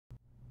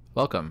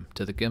Welcome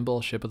to the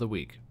Gimbal Ship of the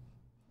Week.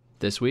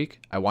 This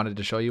week, I wanted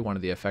to show you one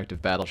of the effective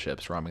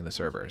battleships roaming the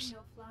servers.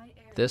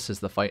 This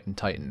is the Fightin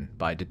Titan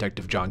by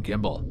Detective John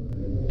Gimbal,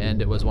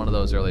 and it was one of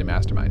those early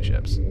mastermind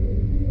ships.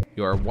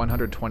 Your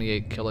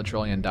 $128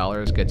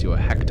 kilotrillion gets you a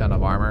heck ton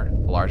of armor,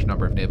 a large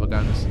number of naval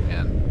guns,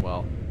 and,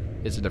 well,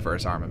 it's a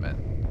diverse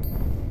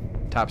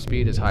armament. Top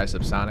speed is high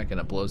subsonic and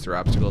it blows through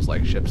obstacles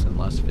like ships in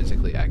less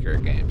physically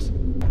accurate games.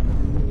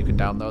 You can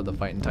download the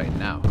Fightin Titan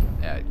now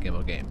at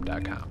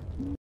gimbalgame.com.